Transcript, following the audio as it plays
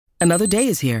Another day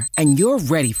is here, and you're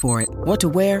ready for it. What to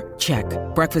wear? Check.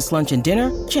 Breakfast, lunch, and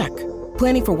dinner? Check.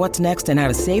 Planning for what's next and how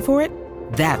to save for it?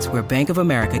 That's where Bank of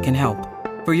America can help.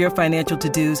 For your financial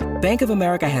to-dos, Bank of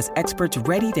America has experts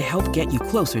ready to help get you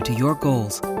closer to your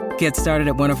goals. Get started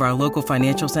at one of our local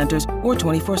financial centers or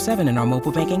 24/7 in our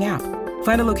mobile banking app.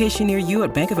 Find a location near you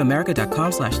at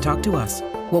bankofamerica.com/talktous.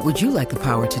 What would you like the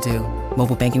power to do?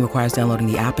 Mobile banking requires downloading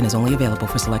the app and is only available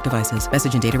for select devices.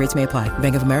 Message and data rates may apply.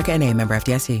 Bank of America N.A., member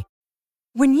FDIC.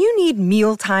 When you need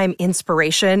mealtime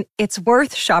inspiration, it's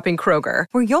worth shopping Kroger,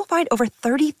 where you'll find over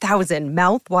 30,000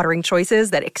 mouth-watering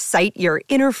choices that excite your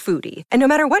inner foodie. And no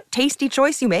matter what tasty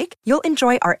choice you make, you'll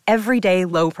enjoy our everyday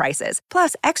low prices,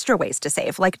 plus extra ways to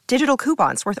save, like digital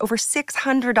coupons worth over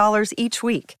 $600 each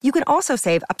week. You can also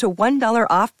save up to $1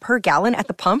 off per gallon at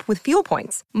the pump with fuel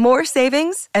points. More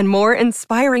savings and more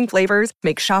inspiring flavors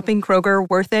make shopping Kroger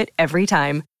worth it every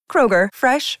time. Kroger,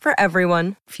 fresh for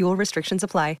everyone. Fuel restrictions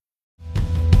apply.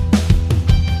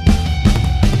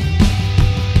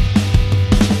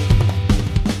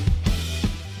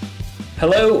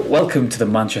 Hello, welcome to the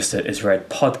Manchester is Red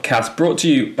podcast, brought to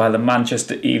you by the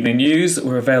Manchester Evening News.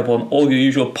 We're available on all your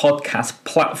usual podcast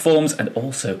platforms and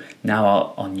also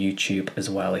now on YouTube as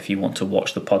well if you want to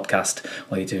watch the podcast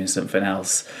while you're doing something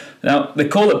else. Now, they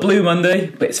call it Blue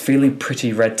Monday, but it's feeling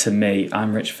pretty red to me.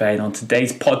 I'm Rich Fain. On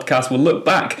today's podcast, we'll look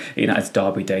back at United's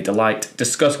Derby Day delight,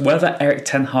 discuss whether Eric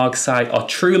Ten Hag's side are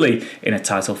truly in a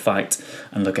title fight,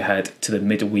 and look ahead to the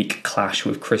midweek clash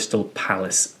with Crystal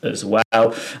Palace as well.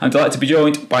 I'm delighted to be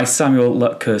joined by Samuel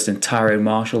Luckhurst and Tyrone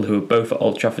Marshall, who were both at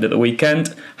Old Trafford at the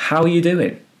weekend. How are you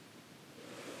doing?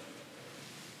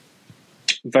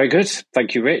 Very good,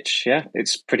 thank you, Rich. Yeah,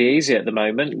 it's pretty easy at the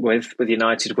moment with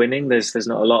United winning. There's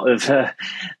not a lot of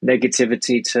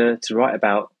negativity to write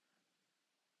about.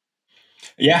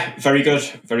 Yeah, very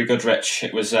good, Rich.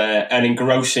 It was an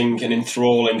engrossing and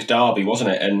enthralling derby, wasn't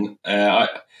it? And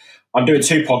I'm doing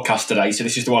two podcasts today, so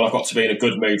this is the one I've got to be in a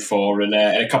good mood for. And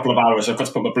in a couple of hours, I've got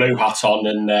to put my blue hat on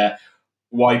and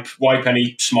wipe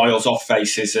any smiles off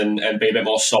faces and be a bit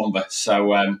more somber.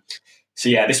 So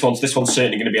yeah, this one's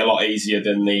certainly going to be a lot easier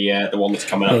than the one that's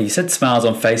coming up. Yeah, you said smiles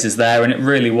on faces there, and it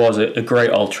really was a great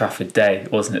Old Trafford day,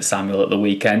 wasn't it, Samuel, at the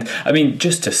weekend? I mean,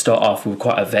 just to start off with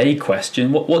quite a vague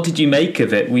question, what did you make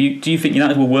of it? Do you think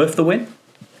United were worth the win?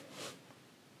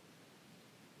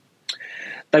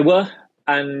 They were,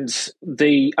 and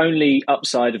the only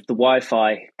upside of the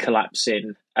Wi-Fi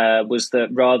collapsing was that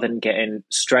rather than getting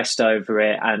stressed over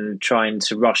it and trying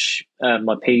to rush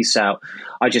my piece out,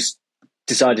 I just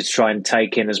decided to try and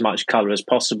take in as much colour as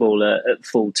possible at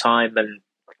full time, and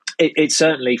it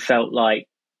certainly felt like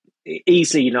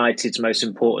easily United's most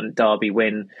important derby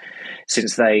win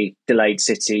since they delayed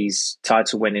City's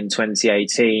title win in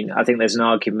 2018. I think there's an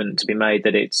argument to be made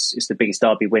that it's the biggest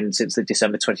derby win since the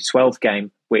December 2012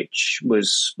 game, which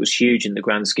was huge in the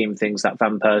grand scheme of things, that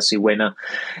Van Persie winner,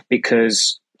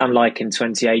 because unlike in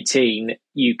 2018,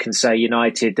 you can say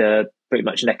United are pretty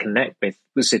much neck and neck with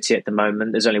City at the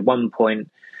moment. There's only 1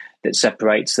 point that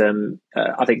separates them.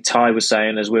 I think Ty was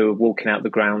saying as we were walking out the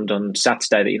ground on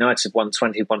Saturday that United have won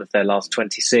 21 of their last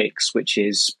 26, which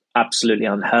is absolutely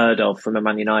unheard of from a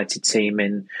Man United team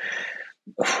in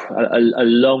a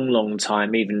long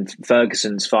time. Even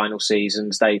Ferguson's final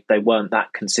seasons, they weren't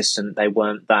that consistent. They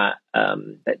weren't that.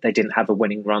 They didn't have a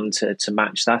winning run to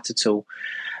match that at all.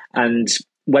 And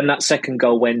when that second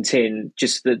goal went in,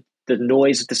 just the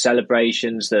noise of the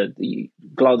celebrations, the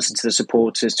glance into the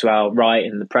supporters to our right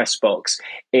in the press box,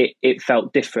 it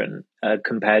felt different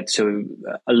compared to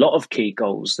a lot of key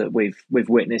goals that we've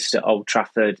witnessed at Old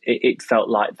Trafford. It felt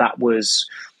like that was,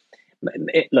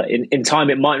 in time,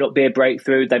 it might not be a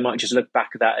breakthrough. They might just look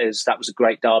back at that as that was a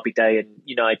great derby day, and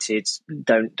United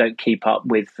don't keep up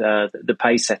with the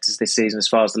pace setters this season as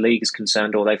far as the league is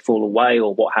concerned, or they fall away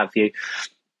or what have you.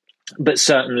 But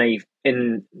certainly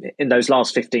in those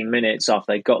last 15 minutes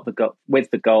after they got the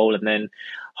goal and then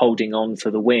holding on for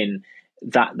the win,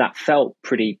 that felt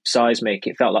pretty seismic.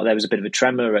 It felt like there was a bit of a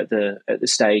tremor at the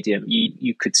stadium.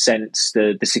 You could sense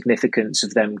the significance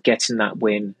of them getting that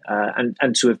win,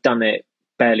 and to have done it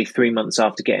barely 3 months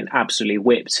after getting absolutely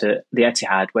whipped at the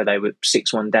Etihad, where they were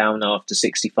 6-1 down after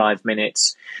 65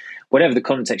 minutes. Whatever the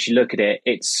context you look at it,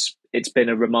 it's been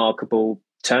a remarkable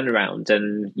turnaround.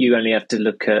 And you only have to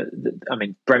look at,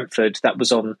 Brentford, that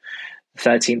was on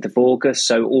 13th of August,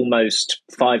 so almost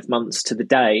 5 months to the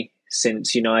day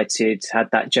since United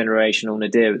had that generational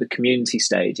nadir at the Community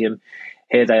Stadium.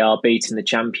 Here they are beating the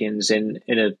champions in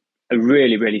a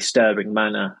really, really stirring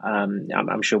manner.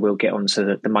 I'm sure we'll get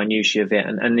onto the minutiae of it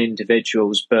and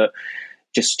individuals, but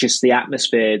just the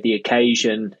atmosphere, the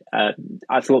occasion.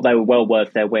 I thought they were well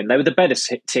worth their win. They were the better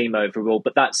team overall.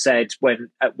 But that said, when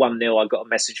at 1-0, I got a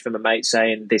message from a mate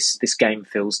saying this game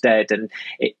feels dead, and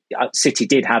City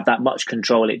did have that much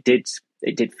control. It did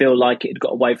feel like it had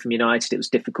got away from United. It was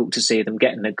difficult to see them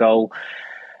getting a goal.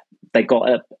 They got,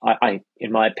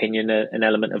 in my opinion, an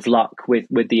element of luck with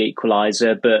the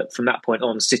equaliser. But from that point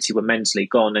on, City were mentally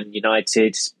gone, and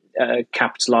United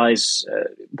capitalise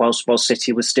whilst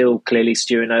City was still clearly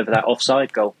stewing over that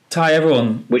offside goal.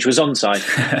 Which was onside.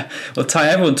 Well,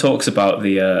 everyone talks about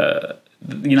the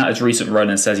United's recent run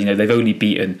and says, they've only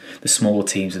beaten the smaller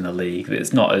teams in the league.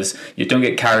 It's not as, you don't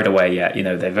get carried away yet.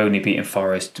 They've only beaten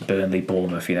Forest, Burnley,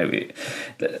 Bournemouth.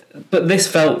 But this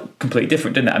felt completely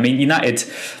different, didn't it? I mean, United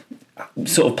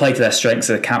sort of played to their strengths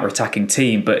as a counter-attacking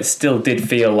team, but it still did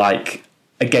feel like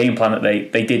a game plan that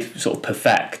they did sort of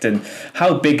perfect. And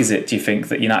how big is it, do you think,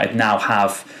 that United now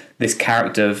have this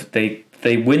character of they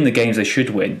win the games they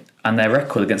should win, and their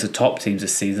record against the top teams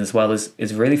this season as well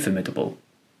is really formidable?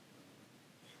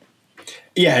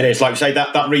 Yeah, it is. Like we say,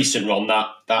 that recent run,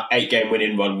 that 8-game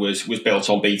winning run was built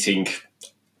on beating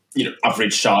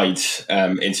average sides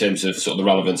in terms of sort of the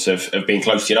relevance of being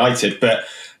close to United. But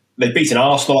they've beaten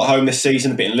Arsenal at home this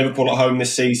season, they've beaten Liverpool at home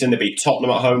this season, they beat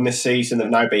Tottenham at home this season, they've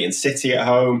now beaten City at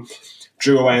home,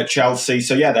 drew away at Chelsea.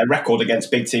 So yeah, their record against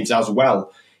big teams as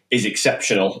well is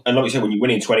exceptional. And like you said, when you're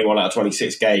winning 21 out of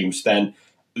 26 games, then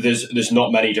there's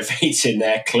not many defeats in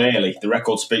there, clearly. The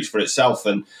record speaks for itself,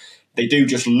 and they do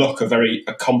just look a very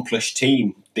accomplished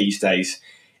team these days.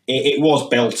 It was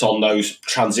built on those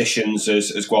transitions,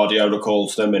 as Guardiola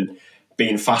calls them, and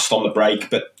being fast on the break,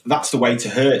 but that's the way to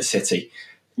hurt City.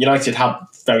 United had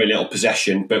very little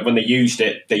possession, but when they used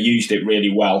it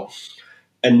really well.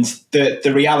 And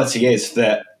the reality is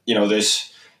that,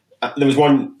 there was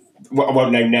one, I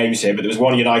won't name names here, but there was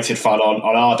one United fan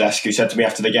on our desk who said to me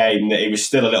after the game that he was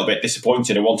still a little bit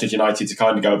disappointed and wanted United to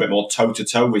kind of go a bit more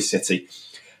toe-to-toe with City.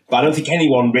 But I don't think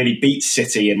anyone really beats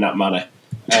City in that manner.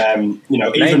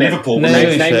 Even Liverpool.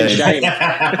 Name and shame.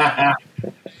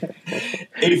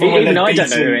 Even I don't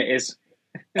know who it is.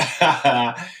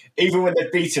 Even when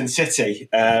they've beaten City,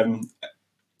 even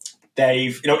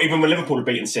when Liverpool have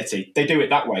beaten City, they do it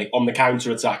that way, on the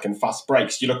counter-attack and fast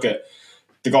breaks. You look at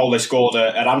the goal they scored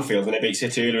at Anfield when they beat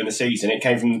City earlier in the season. It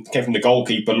came from the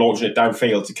goalkeeper launching it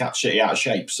downfield to catch City out of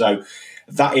shape. So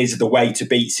that is the way to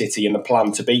beat City and the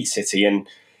plan to beat City, and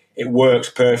it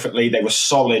worked perfectly. They were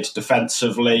solid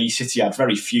defensively. City had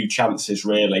very few chances,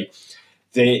 really.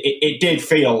 It did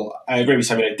feel, I agree with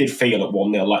Simon, it did feel at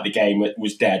 1-0 like the game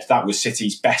was dead. That was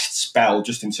City's best spell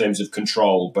just in terms of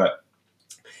control, but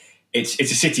it's a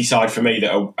City side for me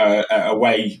that are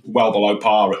way well below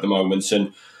par at the moment.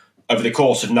 And over the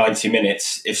course of 90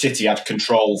 minutes, if City had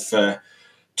control for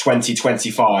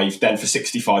 20-25, then for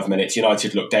 65 minutes,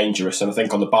 United looked dangerous. And I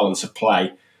think on the balance of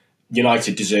play,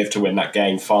 United deserved to win that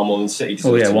game far more than City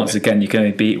deserved. Once again, you can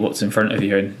only beat what's in front of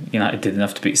you, and United did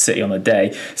enough to beat City on the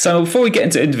day. So before we get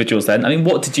into individuals then, I mean,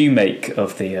 what did you make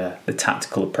of the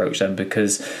tactical approach then?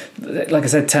 Because, like I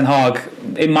said, Ten Hag,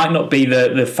 it might not be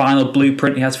the final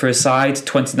blueprint he has for his side,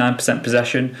 29%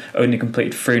 possession, only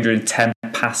completed 310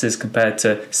 passes compared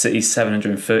to City's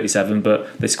 737,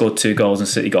 but they scored 2 goals and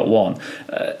City got 1.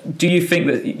 Do you think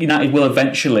that United will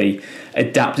eventually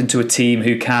adapt into a team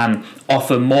who can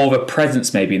offer more of a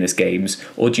presence maybe in this games,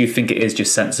 or do you think it is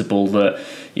just sensible that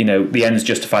the ends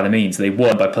justify the means? They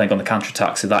won by playing on the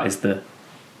counter-attack, so that is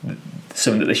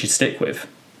something that they should stick with?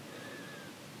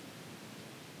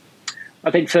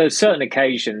 I think for certain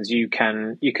occasions you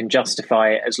can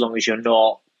justify it as long as you're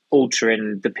not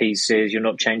altering the pieces, you're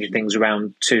not changing things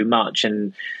around too much.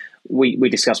 And we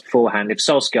discussed beforehand, if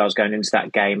Solskjaer's going into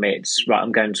that game, it's right,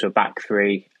 I'm going to a back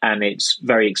three, and it's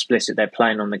very explicit they're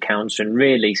playing on the counter. And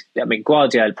really, I mean,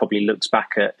 Guardiola probably looks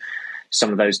back at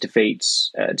some of those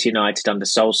defeats to United under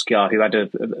Solskjaer, who had a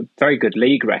very good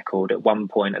league record at one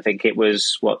point. I think it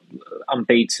was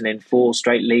unbeaten in 4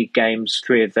 straight league games,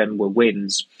 3 of them were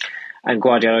wins. And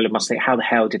Guardiola must think, how the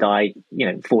hell did I,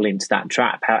 fall into that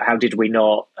trap? How did we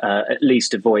not at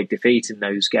least avoid defeat in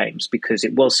those games? Because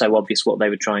it was so obvious what they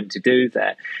were trying to do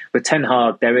there. With Ten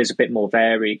Hag, there is a bit more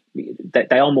varied.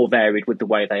 They are more varied with the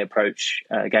way they approach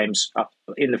games.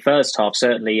 In the first half,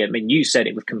 certainly, I mean, you said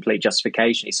it with complete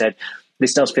justification. He said,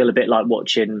 this does feel a bit like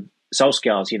watching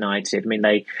Solskjaer's United. I mean,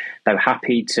 they were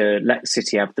happy to let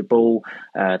City have the ball.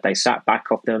 They sat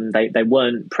back off them. They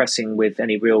weren't pressing with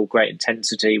any real great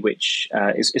intensity, which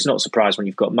is not surprised when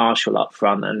you've got Marshall up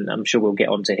front. And I'm sure we'll get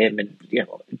onto him. And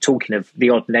talking of the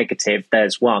odd negative,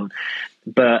 there's one.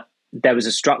 But there was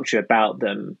a structure about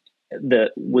them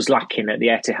that was lacking at the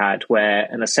Etihad, where,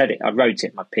 and I said it, I wrote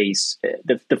it in my piece,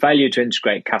 the failure to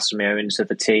integrate Casemiro into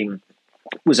the team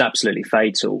was absolutely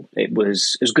fatal. It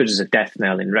was as good as a death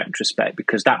knell in retrospect,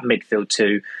 because that midfield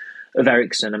two of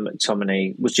Eriksen and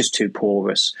McTominay was just too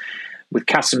porous. With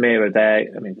Casemiro there,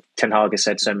 I mean, Ten Hag has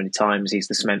said so many times he's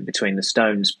the cement between the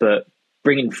stones, but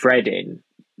bringing Fred in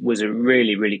was a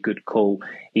really, really good call.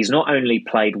 He's not only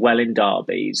played well in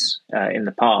derbies in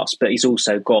the past, but he's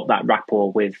also got that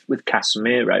rapport with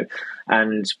Casemiro.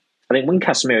 And I think when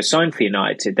Casemiro signed for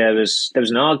United, there was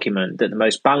an argument that the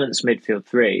most balanced midfield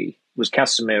three was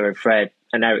Casemiro, Fred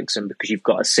and Eriksen, because you've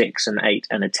got a 6, an 8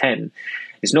 and a 10.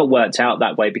 It's not worked out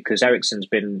that way because Eriksen's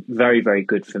been very, very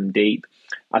good from deep.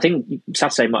 I think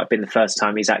Saturday might have been the first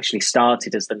time he's actually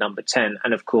started as the number 10.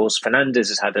 And of course, Fernandes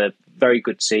has had a very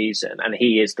good season and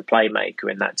he is the playmaker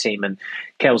in that team. And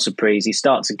Kel Surprise, he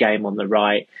starts a game on the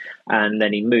right and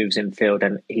then he moves infield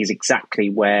and he's exactly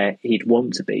where he'd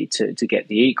want to be to get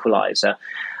the equaliser.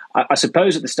 I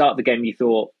suppose at the start of the game you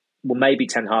thought, well, maybe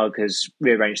Ten Hag has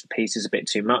rearranged the pieces a bit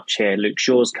too much here. Luke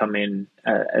Shaw's come in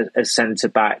as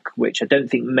centre-back, which I don't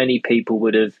think many people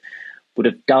would have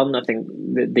done. I think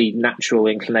the natural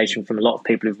inclination from a lot of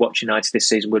people who've watched United this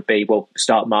season would be, well,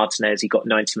 start Martinez. He got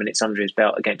 90 minutes under his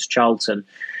belt against Charlton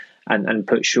and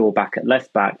put Shaw back at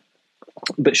left-back.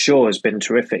 But Shaw has been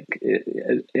terrific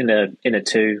in a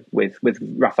two with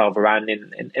Rafael Varane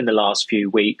in the last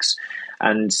few weeks,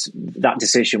 and that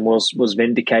decision was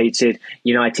vindicated.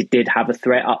 United did have a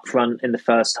threat up front in the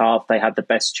first half. They had the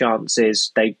best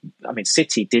chances.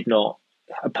 City did not.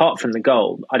 Apart from the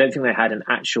goal, I don't think they had an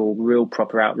actual, real,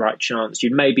 proper outright chance.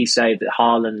 You'd maybe say that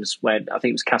Haaland's, when I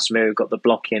think it was Casemiro who got the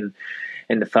block in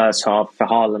the first half for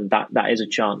Haaland, that is a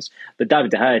chance. But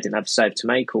David De Gea didn't have a save to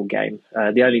make all game.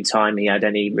 The only time he had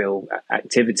any real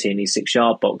activity in his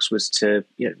 6-yard box was to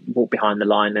walk behind the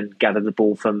line and gather the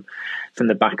ball from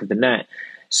the back of the net.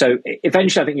 So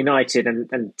eventually, I think United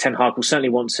and Ten Hag will certainly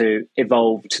want to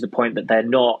evolve to the point that they're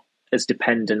not as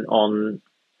dependent on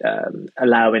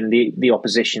allowing the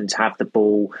opposition to have the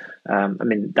ball.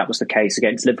 That was the case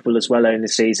against Liverpool as well in the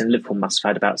season. Liverpool must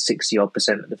have had about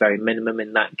 60% at the very minimum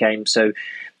in that game. So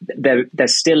there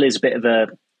still is a bit of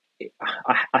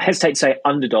I hesitate to say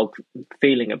underdog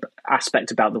feeling aspect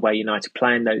about the way United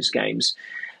play in those games,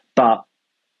 but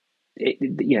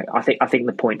I think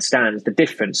the point stands. The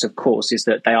difference, of course, is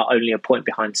that they are only a point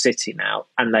behind City now,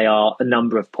 and they are a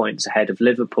number of points ahead of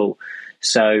Liverpool.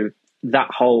 So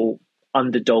that whole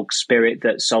underdog spirit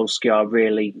that Solskjaer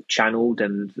really channeled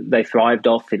and they thrived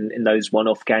off in those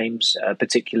one-off games,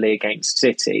 particularly against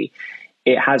City,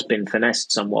 it has been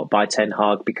finessed somewhat by Ten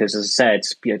Hag because, as I said,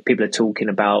 people are talking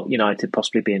about United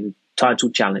possibly being title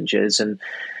challengers, and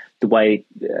the way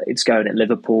it's going at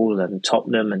Liverpool and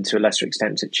Tottenham and to a lesser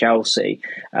extent at Chelsea,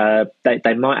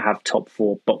 they might have top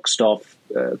 4 boxed off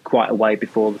quite a way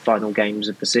before the final games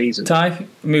of the season. Ty,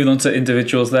 moving on to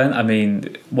individuals then.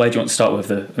 Where do you want to start with?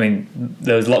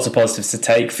 There's lots of positives to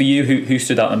take. For you, who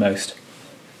stood out the most?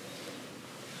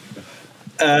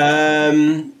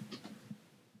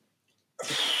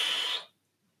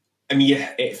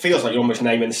 It feels like you're almost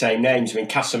naming the same names.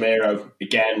 Casemiro,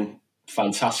 again,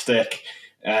 fantastic.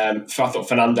 I thought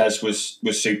Fernandes was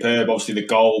superb. Obviously the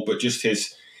goal, but just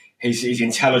his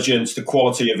intelligence, the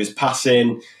quality of his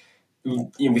passing.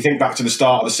 We think back to the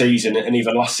start of the season and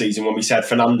even last season when we said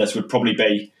Fernandes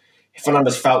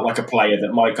felt like a player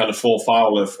that might kind of fall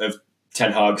foul of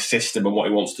Ten Hag's system and what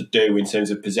he wants to do in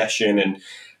terms of possession and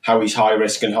how he's high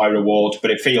risk and high reward. But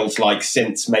it feels like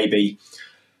since maybe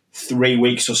 3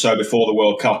 weeks or so before the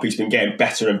World Cup, he's been getting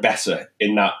better and better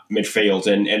in that midfield,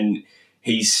 and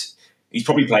he's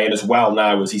probably playing as well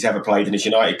now as he's ever played in his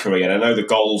United career. And I know the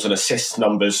goals and assist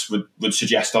numbers would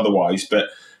suggest otherwise, but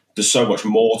there's so much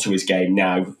more to his game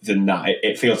now than that.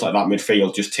 It feels like that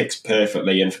midfield just ticks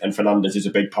perfectly, and Fernandes is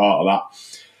a big part of that.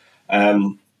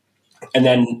 And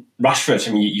then Rashford.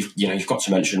 You've got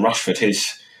to mention Rashford.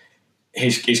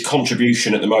 His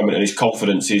contribution at the moment and his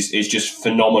confidence is just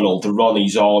phenomenal. The run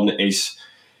he's on is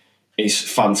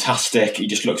fantastic. He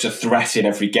just looks a threat in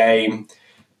every game.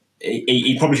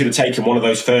 He probably should have taken one of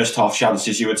those first half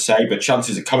chances, you would say, but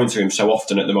chances are coming to him so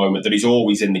often at the moment that he's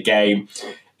always in the game.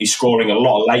 He's scoring a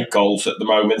lot of late goals at the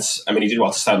moment. He did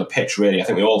well to stay on the pitch, really. I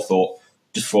think we all thought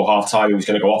just before half-time he was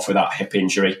going to go off with that hip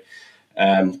injury.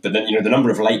 But then, the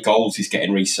number of late goals he's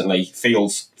getting recently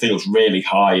feels really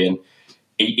high, and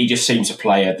he just seems a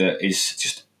player that is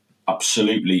just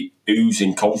absolutely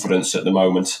oozing confidence at the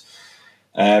moment.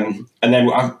 And then,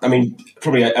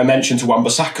 probably a mention to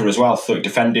Wan-Bissaka as well. I thought he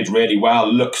defended really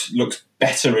well, looks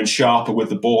better and sharper with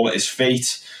the ball at his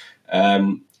feet.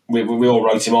 We all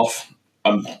wrote him off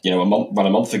a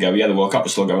month ago. Yeah, the World Cup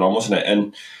was still going on, wasn't it?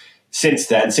 And since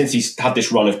then, since he's had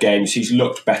this run of games, he's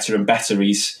looked better and better.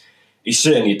 He's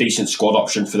certainly a decent squad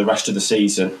option for the rest of the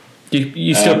season.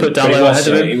 You still put Dalot ahead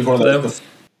of him? He was one of those.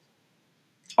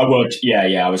 I would,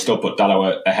 I would still put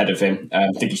Dalot ahead of him. I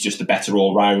think he's just the better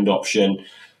all-round option.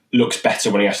 Looks better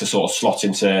when he has to sort of slot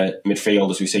into midfield,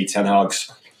 as we see Ten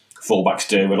Hag's fullbacks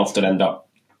do, and often end up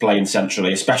playing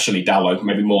centrally, especially Dalot,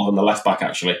 maybe more than the left-back,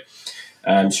 actually.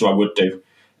 So I would do.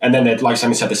 And then, like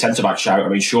Sammy said, the centre-back shout, I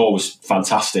mean, Shaw was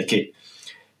fantastic. They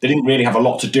didn't really have a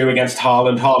lot to do against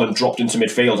Haaland. Haaland dropped into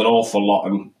midfield an awful lot,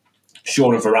 and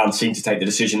Shaw and Varane seemed to take the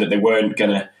decision that they weren't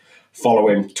going to follow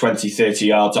him 20, 30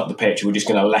 yards up the pitch. We're just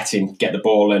going to let him get the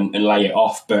ball and lay it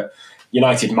off. But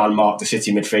United man-marked the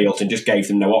City midfield and just gave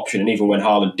them no option. And even when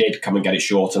Haaland did come and get it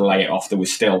short and lay it off, there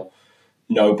was still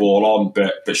no ball on.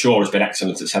 But Shaw has been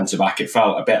excellent at centre-back. It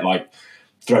felt a bit like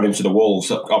throwing him to the wolves,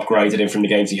 upgraded him from the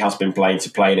games he has been playing to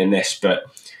playing in this. But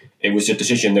it was a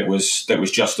decision that was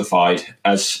justified,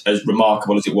 as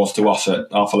remarkable as it was to us at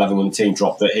half 11 when the team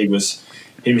dropped, that he was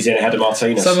in ahead of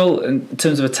Martinez. Samuel, in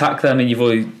terms of attack then, I mean,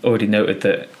 you've already noted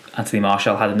that Anthony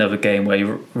Martial had another game where he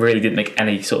really didn't make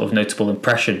any sort of notable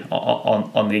impression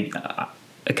on the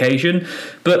occasion.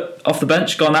 But off the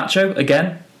bench, Garnacho,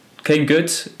 again, came good.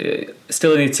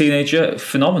 Still only a teenager.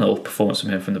 Phenomenal performance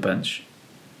from him from the bench.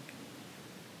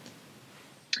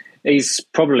 He's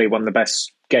probably one of the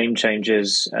best game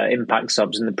changers, impact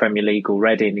subs in the Premier League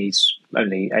already, and he's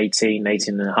only 18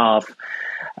 and a half.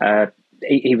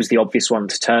 He was the obvious one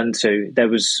to turn to.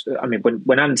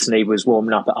 When Anthony was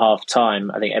warming up at half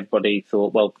time, I think everybody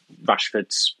thought, well,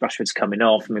 Rashford's coming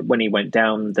off. I mean, when he went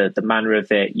down, the manner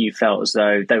of it, you felt as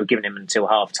though they were giving him until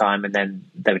half time, and then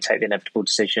they would take the inevitable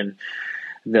decision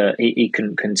that he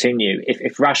couldn't continue.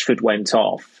 If Rashford went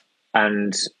off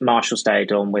and Martial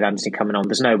stayed on with Anthony coming on,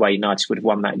 there's no way United would have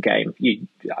won that game.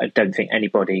 I don't think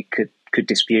anybody could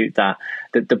dispute that.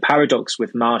 The paradox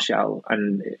with Martial,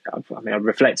 and I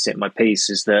reflected it in my piece,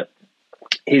 is that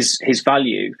his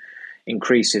value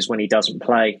increases when he doesn't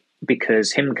play,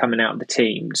 because him coming out of the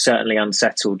team certainly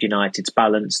unsettled United's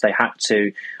balance. They had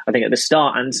to, I think at the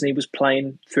start, Anthony was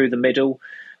playing through the middle,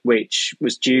 which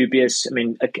was dubious. I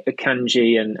mean,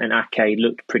 Akanji and Ake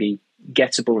looked pretty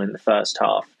gettable in the first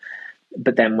half.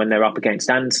 But then when they're up against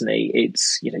Anthony,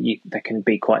 it's they can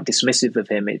be quite dismissive of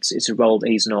him. It's a role that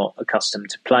he's not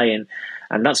accustomed to playing,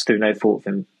 and that's through no fault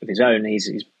of his own.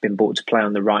 He's been brought to play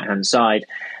on the right hand side,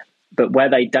 but where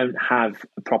they don't have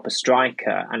a proper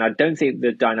striker, and I don't think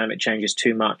the dynamic changes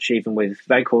too much, even with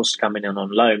Luckhurst coming in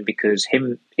on loan, because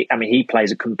he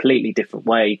plays a completely different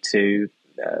way to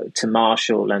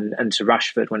Martial and to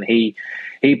Rashford when he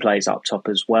plays up top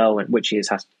as well, which he has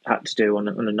had to do on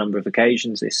a number of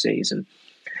occasions this season.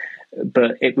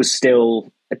 But it was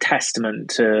still a testament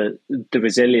to the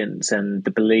resilience and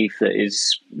the belief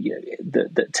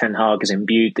that Ten Hag has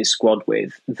imbued this squad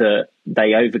with, that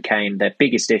they overcame their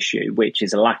biggest issue, which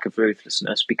is a lack of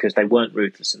ruthlessness, because they weren't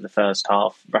ruthless in the first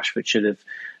half. Rashford should have,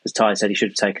 as Ty said, he should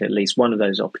have taken at least one of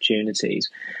those opportunities,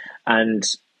 and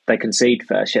they concede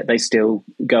first, yet they still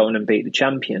go on and beat the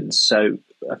champions. So,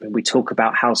 we talk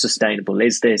about how sustainable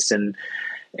is this, and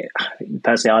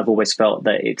personally, I've always felt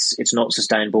that it's not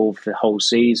sustainable for the whole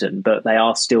season, but they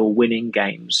are still winning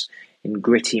games in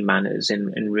gritty manners,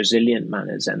 in resilient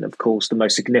manners. And of course, the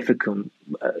most significant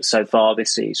so far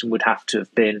this season would have to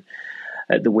have been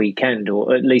at the weekend,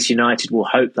 or at least United will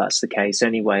hope that's the case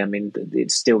anyway. I mean,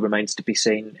 it still remains to be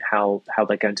seen how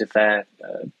they're going to fare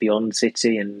beyond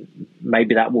City, and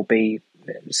maybe that will be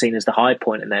seen as the high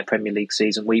point in their Premier League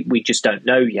season. We just don't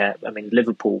know yet. I mean,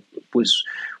 Liverpool was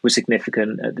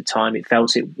significant at the time. It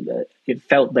felt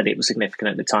that it was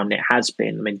significant at the time, and it has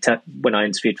been. I mean, when I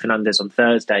interviewed Fernandes on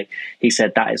Thursday, he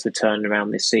said that is the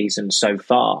turnaround this season so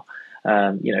far.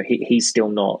 He's still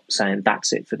not saying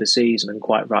that's it for the season, and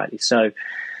quite rightly so.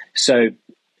 So,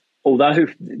 although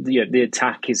the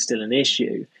attack is still an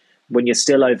issue, when you're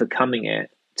still overcoming it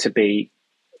to be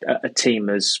a team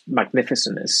as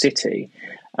magnificent as City,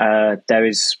 there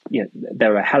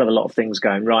are a hell of a lot of things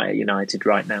going right at United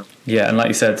right now. Yeah, and like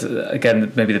you said,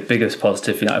 again, maybe the biggest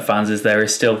positive for United fans is there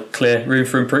is still clear room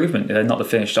for improvement. They're not the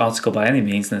finished article by any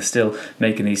means, and they're still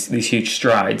making these huge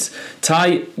strides.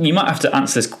 Ty, you might have to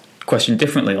answer this question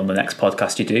differently on the next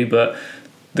podcast you do, but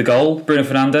the goal, Bruno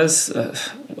Fernandes,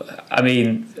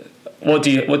 what's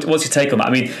your take on that?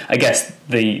 I mean, I guess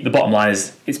the bottom line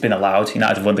is it's been allowed.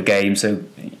 United have won the game, so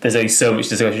there's only so much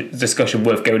discussion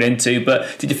worth going into.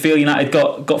 But did you feel United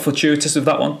got fortuitous with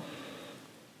that one?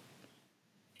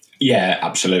 Yeah,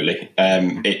 absolutely.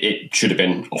 It should have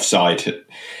been offside.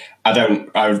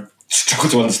 I struggle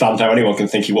to understand how anyone can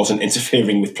think he wasn't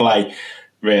interfering with play.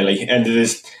 really. And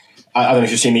I don't know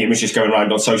if you've seen the images going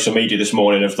around on social media this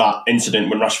morning of that incident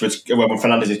when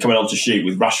Fernandes is coming on to shoot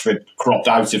with Rashford cropped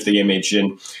out of the image.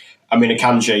 And I mean,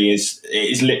 Akanji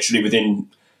is literally within.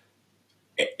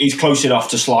 He's close enough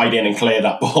to slide in and clear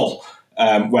that ball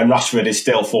when Rashford is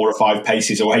still 4 or 5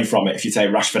 paces away from it if you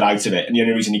take Rashford out of it. And the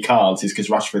only reason he can't is because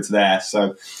Rashford's there.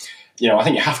 So, I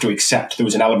think you have to accept there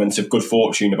was an element of good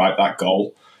fortune about that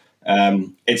goal.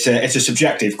 It's a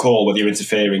subjective call whether you're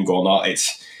interfering or not.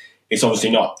 It's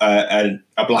obviously not a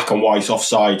black and white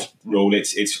offside rule.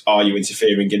 It's are you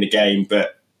interfering in the game?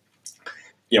 But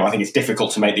I think it's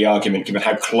difficult to make the argument given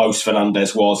how close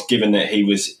Fernandes was, given that he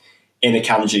was in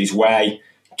Akanji's way,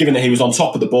 given that he was on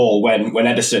top of the ball when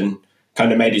Ederson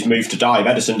kind of made his move to dive.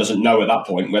 Ederson doesn't know at that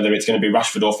point whether it's going to be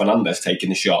Rashford or Fernandes taking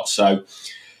the shot. So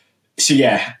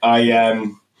yeah, I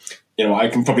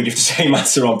can probably give the same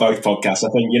answer on both podcasts.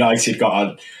 I think United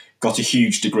got a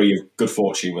huge degree of good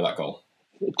fortune with that goal.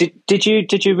 Did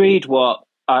you read what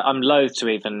I'm loath to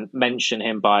even mention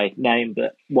him by name,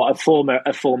 but what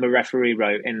a former referee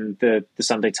wrote in the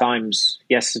Sunday Times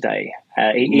yesterday?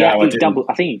 He doubled.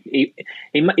 I think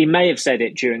he may have said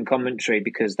it during commentary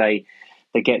because they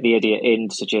get the idiot in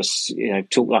to just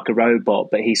talk like a robot.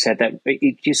 But he said that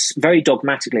he just very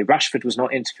dogmatically, Rashford was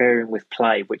not interfering with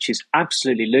play, which is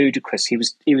absolutely ludicrous. He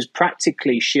was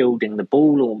practically shielding the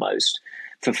ball almost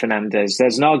for Fernandes.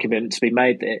 There's an argument to be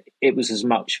made that it was as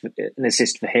much an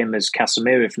assist for him as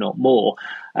Casemiro, if not more.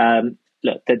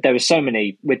 Look, there are so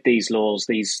many with these laws,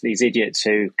 these idiots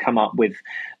who come up with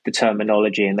the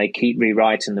terminology and they keep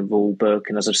rewriting the rule book.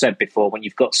 And as I've said before, when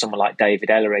you've got someone like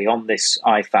David Ellery on this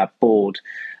IFAB board,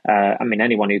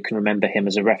 anyone who can remember him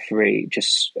as a referee,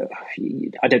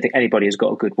 I don't think anybody has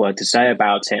got a good word to say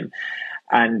about him.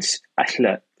 And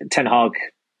look, Ten Hag,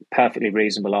 perfectly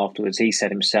reasonable afterwards. He said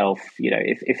himself,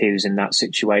 if he was in that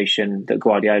situation that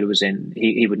Guardiola was in,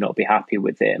 he would not be happy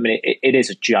with it. I mean, it is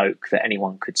a joke that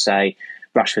anyone could say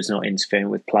Rashford's not interfering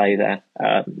with play there.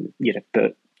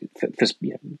 But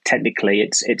technically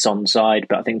it's onside.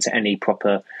 But I think to any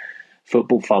proper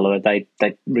football follower, they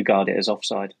regard it as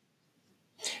offside.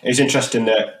 It's interesting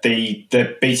that the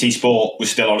BT Sport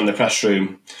was still on in the press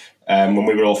room when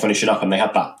we were all finishing up, and they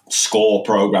had that score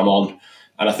programme on.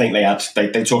 And I think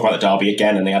they talk about the derby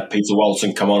again, and they had Peter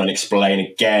Walton come on and explain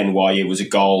again why it was a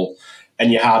goal.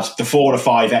 And you had the 4 or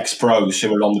 5 ex-pros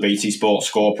who were on the BT Sport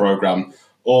score programme,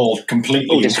 all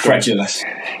completely incredulous.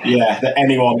 Yeah, that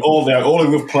all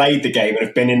who have played the game and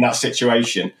have been in that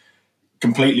situation,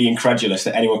 completely incredulous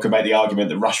that anyone could make the argument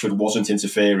that Rashford wasn't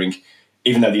interfering,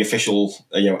 even though the official,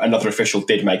 another official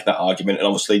did make that argument. And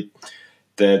obviously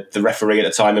the referee at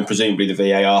the time and presumably the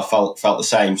VAR felt the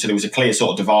same. So there was a clear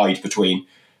sort of divide between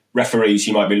referees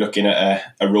who might be looking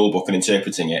at a rule book and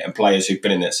interpreting it, and players who've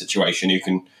been in that situation who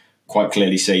can quite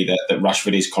clearly see that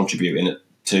Rashford is contributing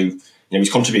to,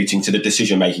 he's contributing to the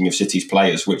decision making of City's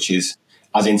players, which is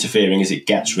as interfering as it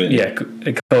gets, really. Yeah,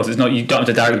 of course. It's not, you don't have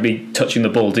to directly be touching the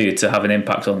ball, do you, to have an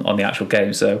impact on the actual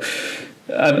game. So.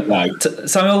 No.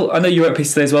 Samuel, I know you wrote a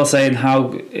piece today as well saying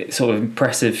how sort of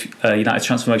impressive United's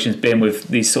transformation has been with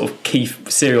these sort of key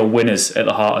serial winners at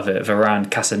the heart of it. Varane,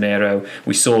 Casemiro,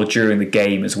 we saw during the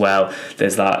game as well.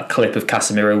 There's that clip of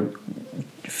Casemiro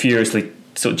furiously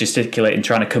sort of gesticulating,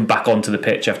 trying to come back onto the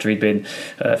pitch after he'd been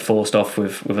forced off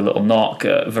with a little knock.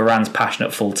 Varane's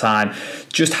passionate full time.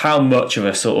 Just how much of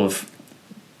a sort of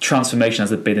transformation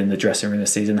has there been in the dressing room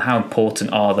this season? How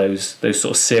important are those sort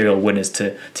of serial winners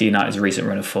to United's recent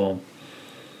run of form?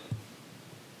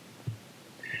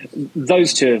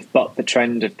 Those two have bucked the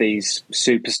trend of these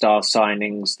superstar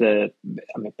signings.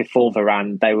 Before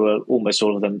Varane, they were almost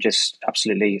all of them just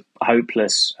absolutely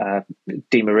hopeless.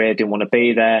 Di Maria didn't want to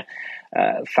be there.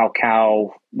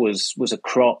 Falcao was a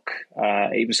crock.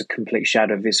 He was a complete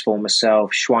shadow of his former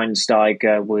self.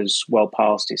 Schweinsteiger was well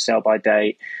past his sell-by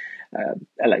date.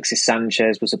 Alexis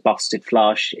Sanchez was a busted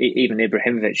flush. Even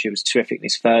Ibrahimovic, who was terrific in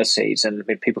his first season. I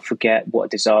mean, people forget what a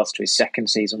disaster his second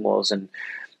season was, and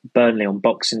Burnley on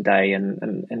Boxing Day,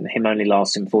 and him only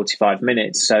lasting 45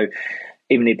 minutes. So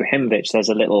even Ibrahimovic, there's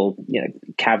a little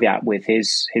caveat with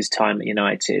his time at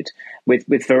United. With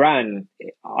Varane,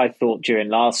 I thought during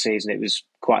last season it was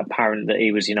quite apparent that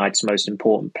he was United's most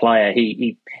important player.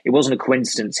 It wasn't a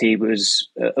coincidence he was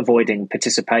avoiding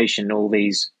participation in all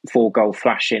these 4-goal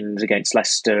thrashings against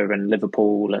Leicester and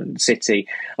Liverpool and City.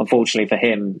 Unfortunately for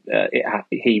him,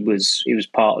 he was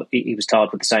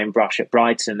tarred with the same brush at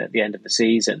Brighton at the end of the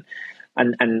season.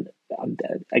 And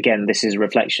again, this is a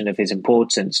reflection of his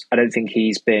importance. I don't think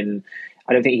he's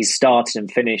started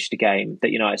and finished a game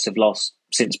that United have lost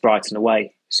since Brighton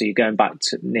away. So you're going back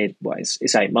to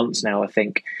it's 8 months now, I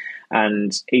think.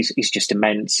 and he's just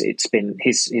immense. It's been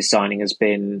his signing has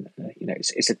been,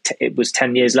 it was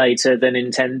 10 years later than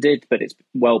intended, but it's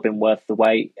well been worth the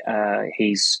wait.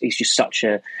 He's just such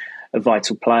a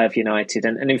vital player for United,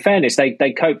 and in fairness,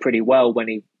 they coped pretty well when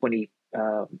he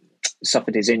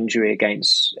suffered his injury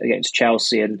against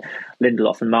Chelsea, and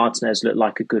Lindelof and Martinez looked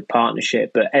like a good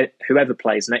partnership. But whoever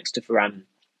plays next to Varane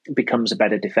becomes a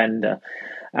better defender.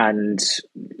 And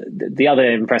the other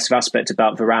impressive aspect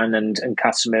about Varane and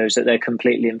Casemiro is that they're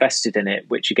completely invested in it,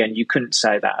 which again, you couldn't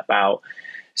say that about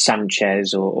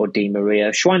Sanchez or Di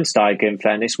Maria. Schweinsteiger, in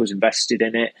fairness, was invested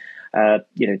in it.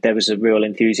 There was a real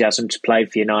enthusiasm to play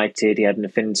for United. He had an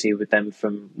affinity with them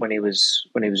from when he was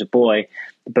a boy,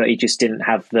 but he just didn't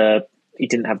have the he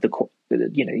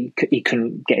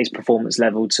couldn't get his performance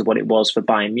level to what it was for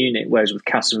Bayern Munich. Whereas with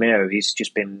Casemiro, he's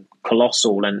just been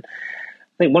colossal. And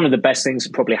I think one of the best things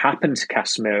that probably happened to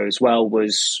Casemiro as well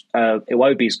was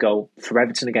Iwobi's goal for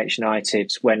Everton against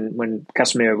United. When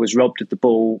Casemiro was robbed of the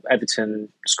ball, Everton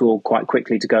scored quite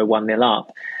quickly to go 1-0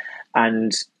 up.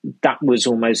 And that was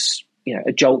almost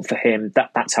a jolt for him.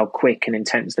 That's how quick and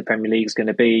intense the Premier League is going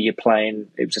to be. You're playing,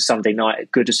 it was a Sunday night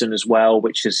at Goodison as well,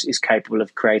 which is capable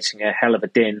of creating a hell of a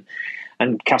din.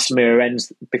 And Casemiro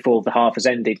ends before the half has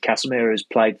ended. Casemiro has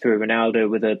played through Ronaldo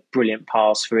with a brilliant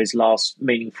pass for his last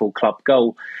meaningful club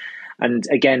goal. And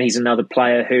again, he's another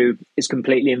player who is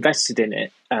completely invested in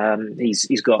it.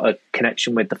 He's got a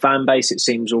connection with the fan base, it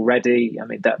seems already. I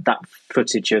mean, that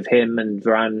footage of him and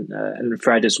Varane and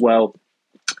Fred as well,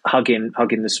 hugging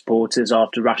the supporters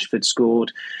after Rashford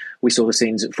scored. We saw the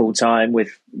scenes at full time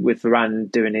with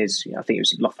Varane doing his, I think it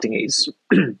was lofting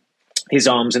his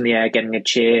arms in the air, getting a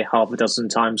cheer half a dozen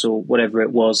times or whatever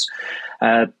it was.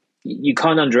 You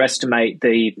can't underestimate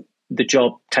the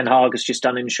job Ten Hag has just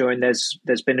done ensuring there's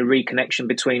been a reconnection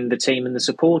between the team and the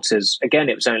supporters. Again,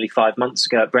 it was only 5 months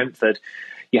ago at Brentford.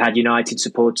 You had United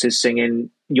supporters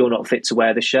singing, "You're not fit to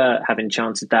wear the shirt," having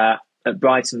chanted that at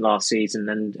Brighton last season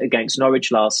and against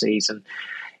Norwich last season.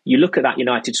 You look at that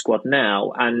United squad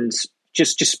now, and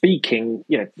just speaking,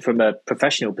 from a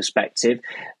professional perspective,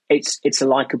 it's a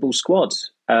likeable squad.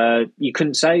 You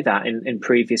couldn't say that in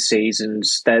previous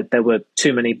seasons. There were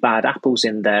too many bad apples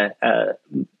in there.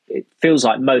 It feels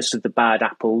like most of the bad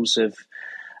apples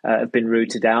have been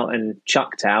rooted out and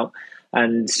chucked out.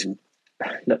 And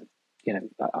look,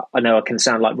 I know I can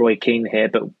sound like Roy Keane here,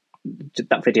 but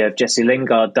that video of Jesse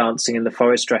Lingard dancing in the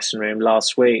Forest dressing room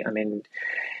last week, I mean,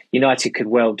 United could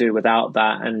well do without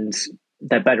that, and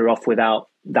they're better off without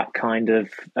that kind of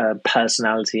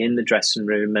personality in the dressing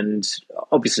room. And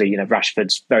obviously,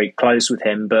 Rashford's very close with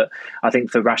him, but I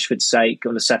think for Rashford's sake,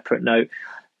 on a separate note,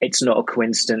 it's not a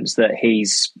coincidence that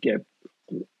he's,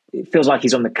 it feels like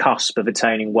he's on the cusp of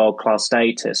attaining world-class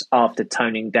status after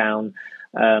toning down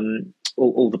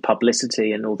all the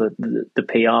publicity and all the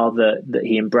PR that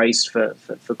he embraced for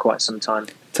quite some time.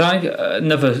 Ty,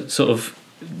 another sort of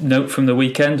note from the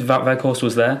weekend, Wout Weghorst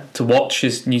was there to watch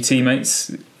his new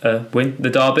teammates win the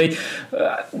derby.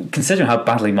 Considering how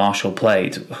badly Martial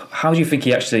played, how do you think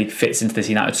he actually fits into this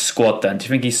United squad then? Do you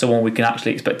think he's someone we can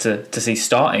actually expect to see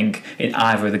starting in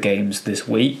either of the games this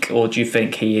week, or do you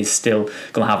think he is still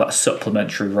going to have that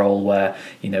supplementary role where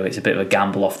it's a bit of a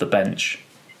gamble off the bench?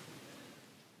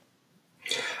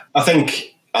 I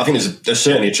think there's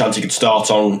certainly a chance he could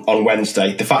start on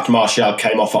Wednesday. The fact Martial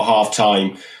came off at half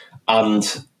time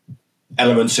and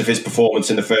elements of his performance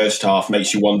in the first half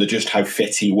makes you wonder just how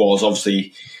fit he was.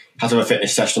 Obviously, had to have a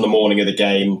fitness session on the morning of the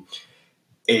game.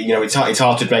 It's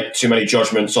hard to make too many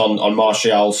judgments on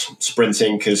Martial's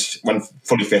sprinting because when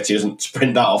fully fit, he doesn't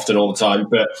sprint that often all the time.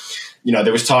 But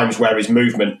there was times where his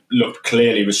movement looked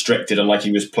clearly restricted and like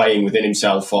he was playing within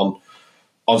himself on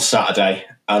Saturday.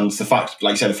 And the fact,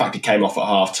 like I said, the fact he came off at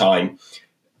half time,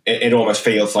 it almost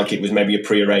feels like it was maybe a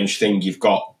prearranged thing. You've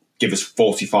got, give us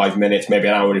 45 minutes, maybe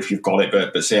an hour if you've got it,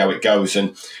 but see how it goes.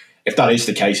 And if that is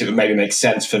the case, it would maybe make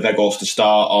sense for Weghorst to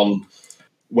start on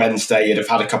Wednesday. He'd have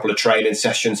had a couple of training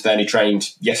sessions then. He trained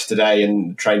yesterday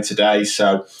and trained today.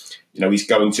 So, he's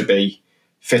going to be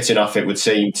fit enough, it would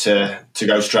seem, to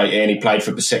go straight in. He played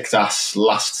for Besiktas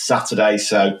last Saturday.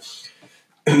 So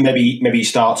maybe he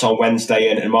starts on Wednesday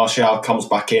and Martial comes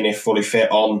back in if fully fit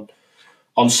on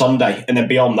Sunday. And then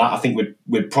beyond that, I think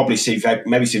we'd probably see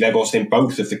Weghorst in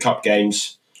both of the cup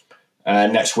games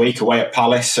next week, away at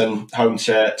Palace and home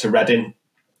to Reading.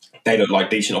 They look like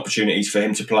decent opportunities for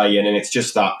him to play in, and it's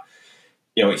just that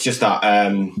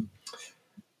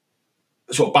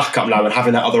sort of backup now and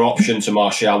having that other option to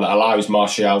Martial that allows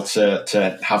Martial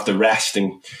to have the rest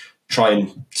and try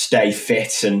and stay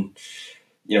fit. And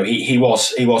he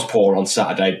was poor on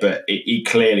Saturday, but he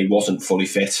clearly wasn't fully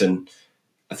fit. And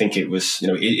I think it was,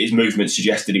 his movement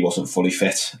suggested he wasn't fully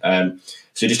fit.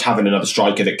 So just having another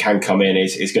striker that can come in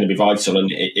is going to be vital,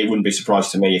 and it wouldn't be a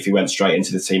surprise to me if he went straight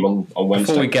into the team on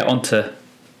Wednesday. Before we get on to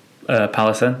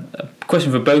Palace then, a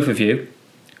question for both of you.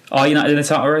 Are United in the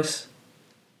title race?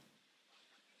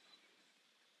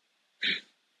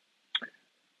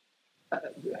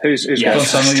 Who's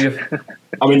yes. Some of you?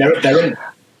 I mean, they're in.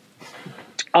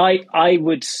 I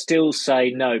would still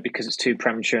say no because it's too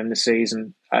premature in the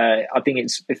season. I think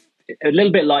it's a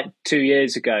little bit like 2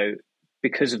 years ago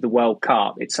because of the World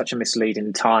Cup. It's such a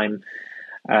misleading time.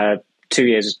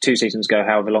 2 seasons ago,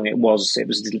 however long it was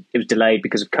delayed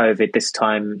because of COVID. This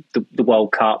time, the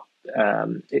World Cup,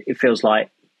 it feels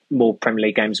like more Premier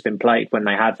League games have been played when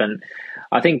they haven't.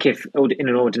 I think if in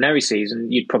an ordinary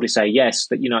season, you'd probably say yes,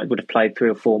 that United would have played 3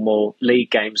 or 4 more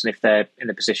league games, and if they're in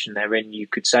the position they're in, you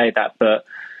could say that. But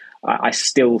I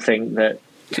still think that.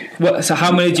 Well, so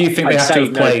how many do you think they have to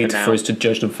have played for us to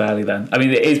judge them fairly then? I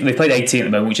mean, they played 18 at the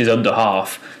moment, which is under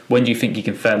half. When do you think you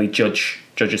can fairly judge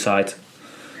a side?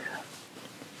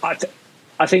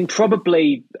 I think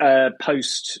probably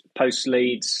post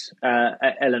Leeds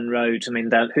at Ellen Road. I mean,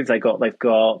 who've they got? They've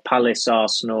got Palace,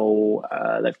 Arsenal.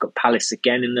 They've got Palace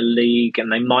again in the league,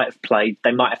 and they might have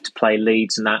to play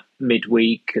Leeds in that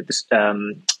midweek at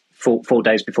the, 4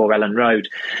 days before Ellen Road.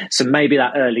 So maybe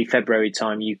that early February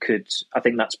time, you could. I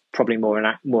think that's probably more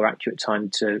accurate time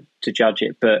to judge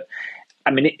it. But I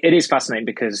mean, it is fascinating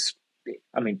because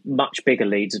much bigger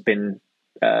leads have been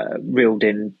reeled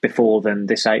in before than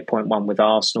this 8.1 with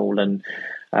Arsenal, and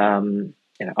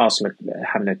Arsenal are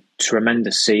having a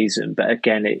tremendous season. But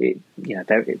again,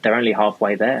 they're only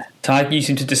halfway there. Ty, you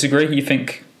seem to disagree. You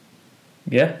think,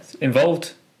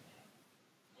 involved?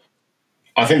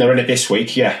 I think they're in it this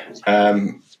week. Yeah,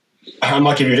 I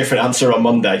might give you a different answer on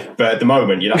Monday, but at the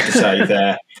moment, you'd have to say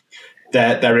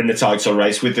they're in the title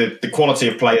race with the quality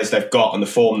of players they've got and the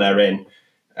form they're in.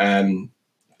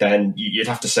 Then you'd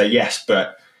have to say yes.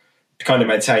 But to kind of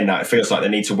maintain that, it feels like they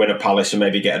need to win at Palace and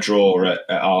maybe get a draw at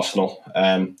Arsenal.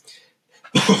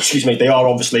 Excuse me. They are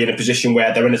obviously in a position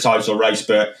where they're in the title race,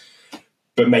 but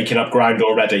making up ground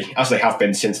already, as they have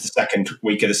been since the second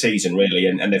week of the season, really.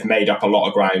 And they've made up a lot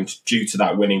of ground due to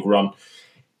that winning run.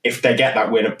 If they get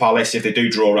that win at Palace, if they do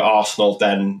draw at Arsenal,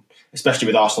 then, especially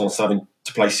with Arsenal having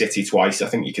to play City twice, I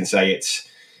think you can say it's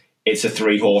a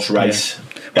 3-horse race. Yeah.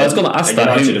 Well, I was going to ask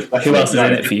that. Who else is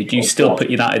in it for you? Do you still put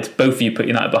United, both of you put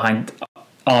United behind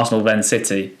Arsenal, then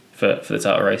City for the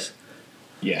title race?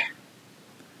 Yeah.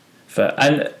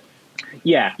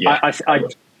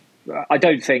 I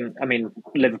don't think. I mean,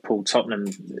 Liverpool, Tottenham.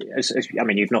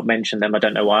 You've not mentioned them. I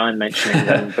don't know why I'm mentioning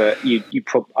them, but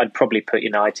I'd probably put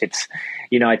United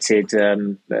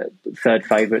third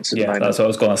favourites at the moment. That's what I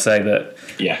was going to say. That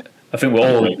I think we're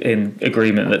all in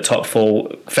agreement that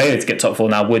failure to get top 4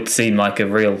 now would seem like a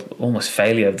real almost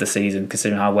failure of the season,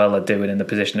 considering how well they're doing in the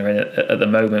position they're in at the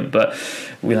moment. But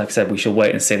like I said, we should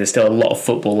wait and see. There's still a lot of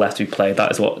football left to be played.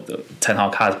 That is what Ten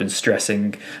Hag has been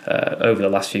stressing over the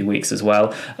last few weeks as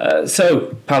well.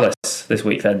 So Palace this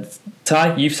week then.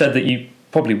 Ty, you've said that you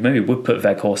probably maybe would put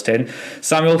Weghorst in.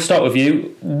 Samuel, start with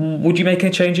you. Would you make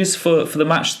any changes for the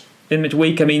match in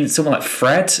midweek? I mean, someone like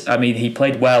Fred, he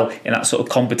played well in that sort of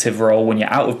competitive role when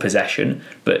you're out of possession,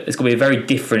 but it's going to be a very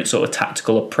different sort of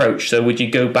tactical approach. So would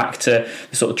you go back to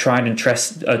the sort of tried and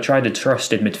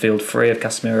trusted midfield three of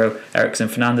Casemiro, Eriksen,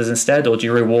 Fernandes instead, or do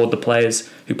you reward the players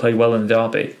who played well in the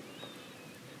derby?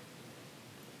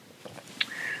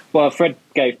 Well, Fred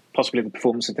gave possibly the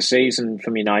performance of the season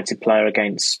from United player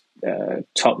against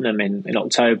Tottenham in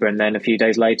October, and then a few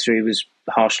days later he was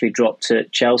harshly dropped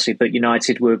at Chelsea. But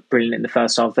United were brilliant in the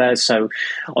first half there, so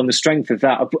on the strength of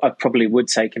that, I probably would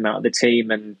take him out of the team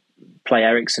and play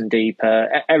Eriksen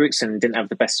deeper. Eriksen didn't have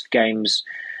the best of games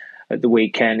at the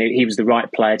weekend. He was the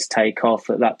right player to take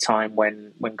off at that time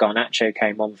when Garnacho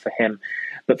came on for him.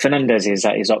 But Fernandes is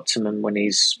at his optimum when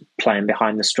he's playing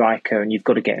behind the striker, and you've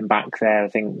got to get him back there. I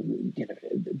think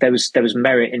there was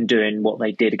merit in doing what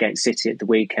they did against City at the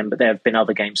weekend, but there have been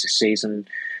other games this season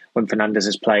when Fernandes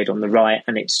has played on the right,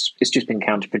 and it's just been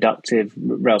counterproductive.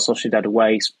 Real Sociedad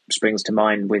away springs to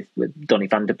mind with Donny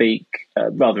van de Beek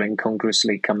rather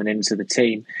incongruously coming into the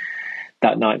team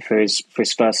that night for his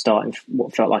first start in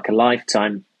what felt like a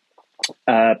lifetime.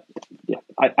 I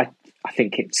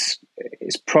think it's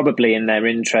probably in their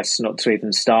interest not to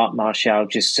even start Martial,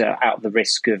 just out of the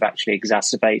risk of actually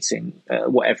exacerbating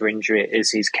whatever injury it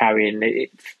is he's carrying.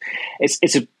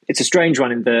 It's a strange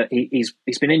one in that he's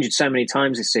been injured so many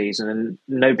times this season, and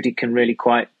nobody can really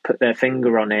quite put their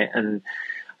finger on it. And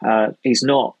he's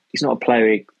not a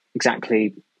player who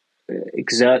exactly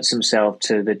exerts himself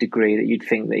to the degree that you'd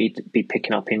think that he'd be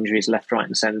picking up injuries left, right,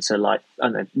 and centre, like I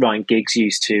don't know, Ryan Giggs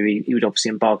used to. He would obviously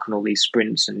embark on all these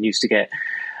sprints and used to get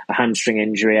a hamstring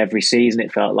injury every season.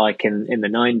 It felt like in the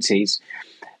 90s,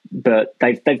 but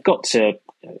they've got to.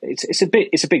 It's a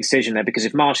big decision there, because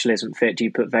if Marshall isn't fit, do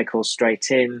you put Weghorst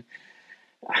straight in?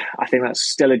 I think that's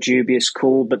still a dubious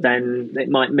call, but then it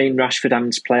might mean Rashford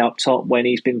having to play up top when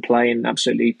he's been playing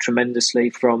absolutely tremendously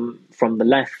from the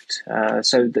left.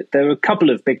 So there are a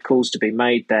couple of big calls to be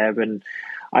made there, and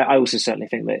I also certainly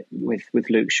think that with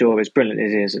Luke Shaw, as brilliant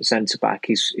as he is at centre back,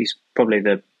 he's probably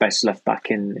the best left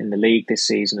back in the league this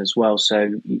season as well.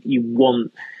 So you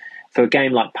want, for a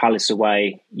game like Palace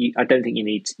away, I don't think you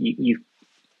need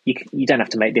you don't have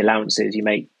to make the allowances you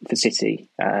make for City.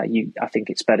 I think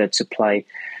it's better to play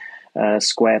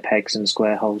square pegs and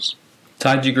square holes.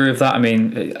 Ty, do you agree with that? I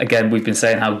mean, again, we've been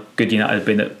saying how good United have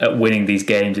been at winning these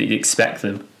games that you'd expect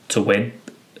them to win.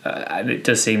 And it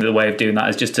does seem that the way of doing that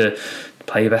is just to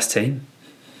play your best team.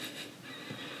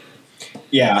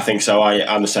 Yeah, I think so.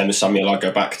 I'm the same as Samuel. I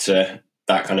go back to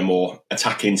that kind of more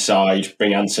attacking side,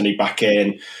 bring Anthony back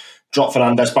in, drop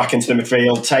Fernandes back into the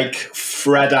midfield, take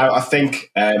Fred out, I think.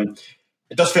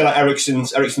 It does feel like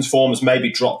Eriksen's form has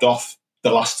maybe dropped off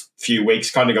the last few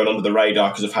weeks, kind of going under the radar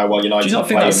because of how well United Do you not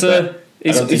think playing,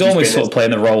 that's he's almost sort of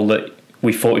playing the role that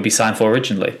we thought he'd be signed for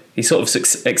originally? He sort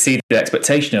of exceeded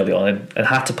expectation early on and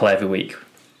had to play every week.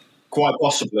 Quite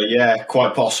possibly, yeah.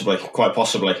 Quite possibly.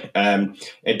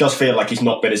 It does feel like he's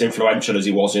not been as influential as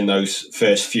he was in those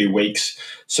first few weeks.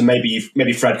 So maybe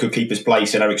Fred could keep his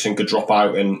place and Eriksen could drop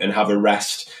out and have a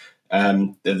rest.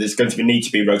 There's going to need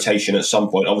to be rotation at some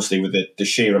point, obviously with the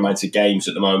sheer amount of games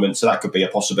at the moment. So that could be a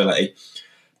possibility.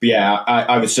 But yeah,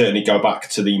 I would certainly go back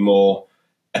to the more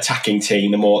attacking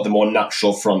team, the more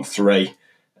natural front three.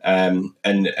 And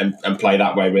play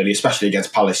that way, really, especially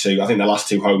against Palace, who I think the last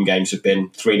two home games have been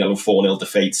 3-0 and 4-0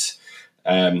 defeats.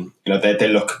 They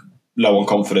look low on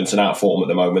confidence and out of form at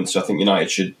the moment, so I think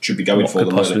United should be going for them.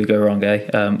 What could possibly go wrong,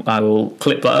 I will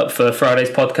clip that up for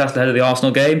Friday's podcast ahead of the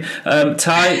Arsenal game.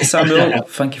 Ty, Samuel,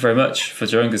 thank you very much for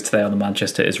joining us today on the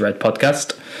Manchester is Red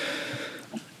podcast.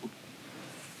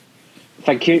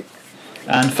 Thank you.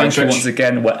 And thank you once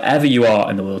again, wherever you are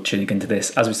in the world tuning into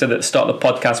this. As we said at the start of the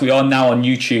podcast, we are now on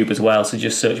YouTube as well. So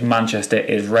just search Manchester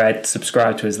is Red,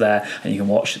 subscribe to us there, and you can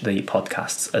watch the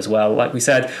podcasts as well. Like we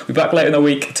said, we're back later in the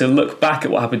week to look back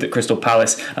at what happened at Crystal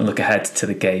Palace and look ahead to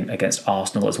the game against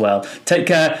Arsenal as well. Take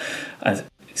care and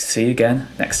see you again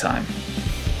next time.